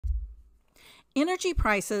Energy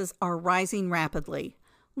prices are rising rapidly,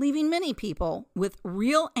 leaving many people with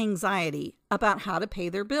real anxiety about how to pay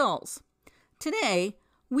their bills. Today,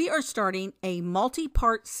 we are starting a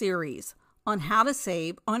multi-part series on how to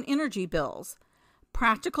save on energy bills.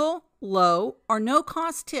 Practical, low, or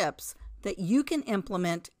no-cost tips that you can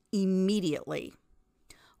implement immediately.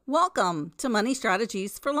 Welcome to Money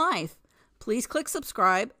Strategies for Life. Please click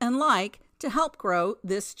subscribe and like to help grow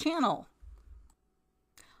this channel.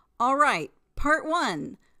 All right, part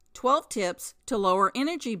 1, 12 tips to lower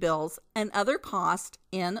energy bills and other costs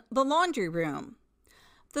in the laundry room.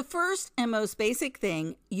 The first and most basic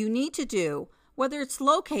thing you need to do, whether it's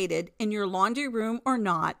located in your laundry room or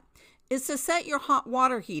not, is to set your hot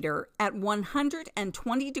water heater at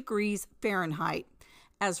 120 degrees Fahrenheit,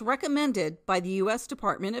 as recommended by the U.S.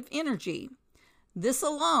 Department of Energy. This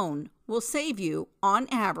alone will save you, on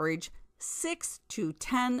average, 6 to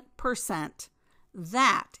 10%.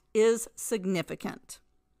 That is significant.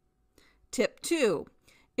 Tip 2.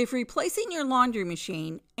 If replacing your laundry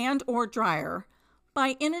machine and/or dryer,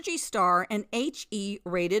 buy Energy Star and HE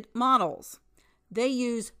rated models. They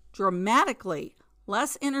use dramatically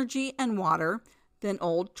less energy and water than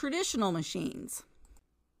old traditional machines.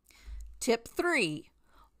 Tip 3.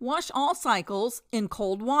 Wash all cycles in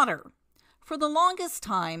cold water. For the longest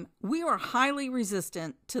time, we were highly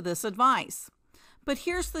resistant to this advice. But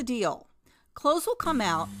here's the deal. Clothes will come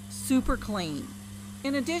out super clean.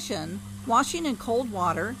 In addition, washing in cold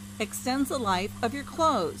water extends the life of your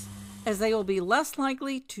clothes, as they will be less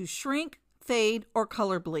likely to shrink, fade, or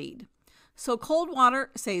color bleed. So cold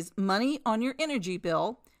water saves money on your energy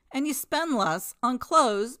bill, and you spend less on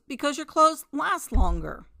clothes because your clothes last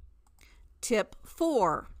longer. Tip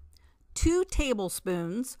 4. 2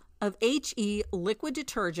 tablespoons of HE liquid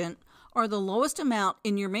detergent, or the lowest amount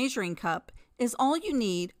in your measuring cup, is all you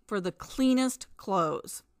need for the cleanest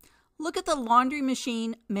clothes. Look at the laundry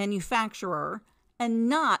machine manufacturer and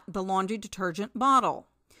not the laundry detergent bottle.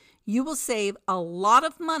 You will save a lot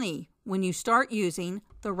of money when you start using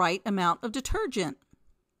the right amount of detergent.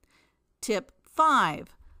 Tip 5.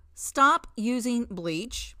 Stop using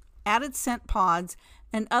bleach, added scent pods,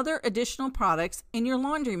 and other additional products in your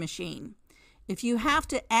laundry machine. If you have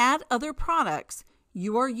to add other products,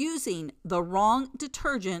 you are using the wrong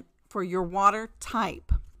detergent for your water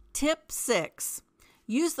type. Tip 6.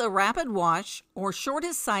 Use the rapid wash or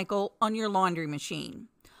shortest cycle on your laundry machine.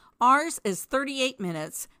 Ours is 38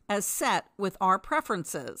 minutes as set with our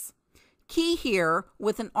preferences. Key here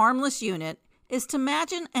with an armless unit is to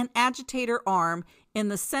imagine an agitator arm in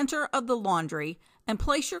the center of the laundry and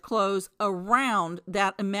place your clothes around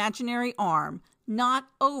that imaginary arm, not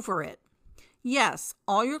over it. Yes,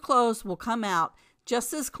 all your clothes will come out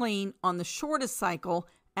just as clean on the shortest cycle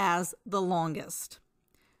as the longest.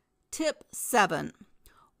 Tip 7.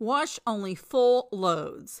 Wash only full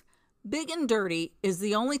loads. Big and dirty is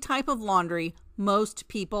the only type of laundry most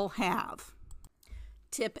people have.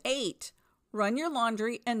 Tip 8. Run your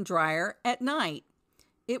laundry and dryer at night.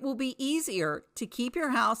 It will be easier to keep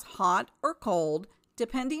your house hot or cold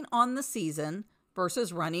depending on the season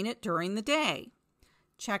versus running it during the day.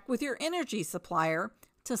 Check with your energy supplier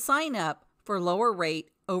to sign up for lower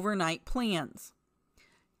rate overnight plans.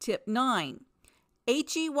 Tip 9.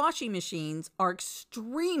 HE washing machines are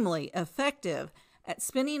extremely effective at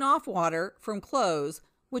spinning off water from clothes,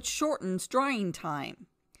 which shortens drying time.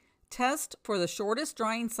 Test for the shortest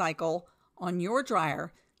drying cycle on your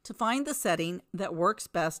dryer to find the setting that works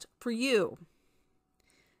best for you.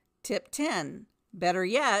 Tip 10. Better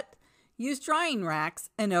yet, use drying racks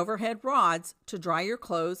and overhead rods to dry your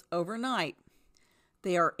clothes overnight.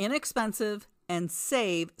 They are inexpensive and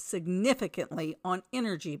save significantly on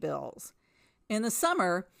energy bills. In the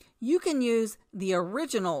summer, you can use the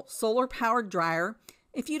original solar-powered dryer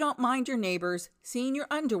if you don't mind your neighbors seeing your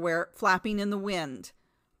underwear flapping in the wind.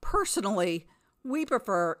 Personally, we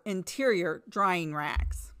prefer interior drying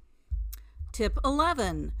racks. Tip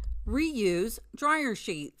 11. Reuse dryer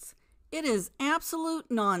sheets. It is absolute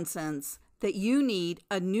nonsense that you need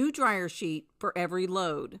a new dryer sheet for every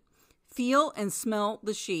load. Feel and smell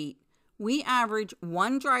the sheet. We average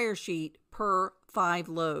 1 dryer sheet per 5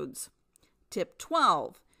 loads. Tip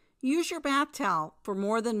 12. Use your bath towel for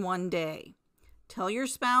more than 1 day. Tell your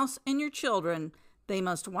spouse and your children they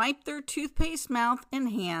must wipe their toothpaste mouth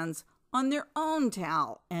and hands on their own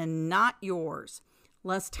towel and not yours.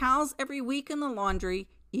 Less towels every week in the laundry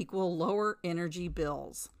equal lower energy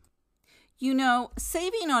bills. You know,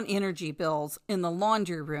 saving on energy bills in the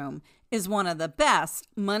laundry room is one of the best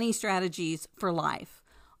money strategies for life.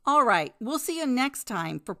 All right, we'll see you next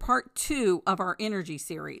time for part 2 of our energy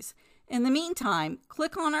series. In the meantime,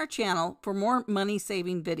 click on our channel for more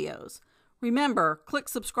money-saving videos. Remember, click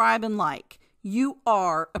subscribe and like. You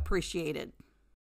are appreciated.